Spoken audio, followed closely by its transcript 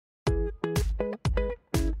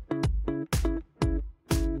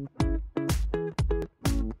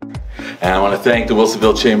And I want to thank the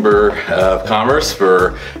Wilsonville Chamber of Commerce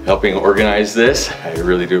for helping organize this. I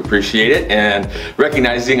really do appreciate it, and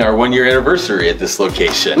recognizing our 1-year anniversary at this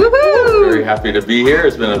location. Woohoo! Very happy to be here.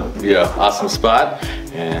 It's been a awesome spot.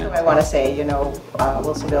 And I want to say, you know,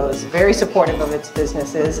 Wilsonville is very supportive of its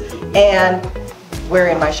businesses, and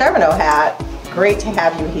wearing my Charbonneau hat, great to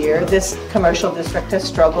have you here. This commercial district has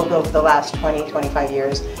struggled over the last 20-25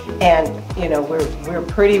 years, and you know, we're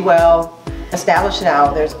pretty well established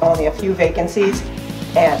now. There's only a few vacancies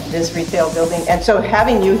at this retail building, and so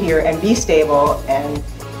having you here and be stable and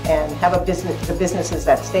have a business, the businesses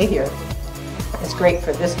that stay here, is great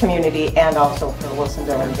for this community and also for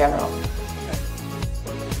Wilsonville in general.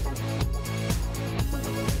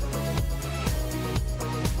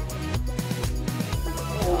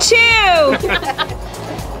 Two,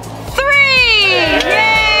 three.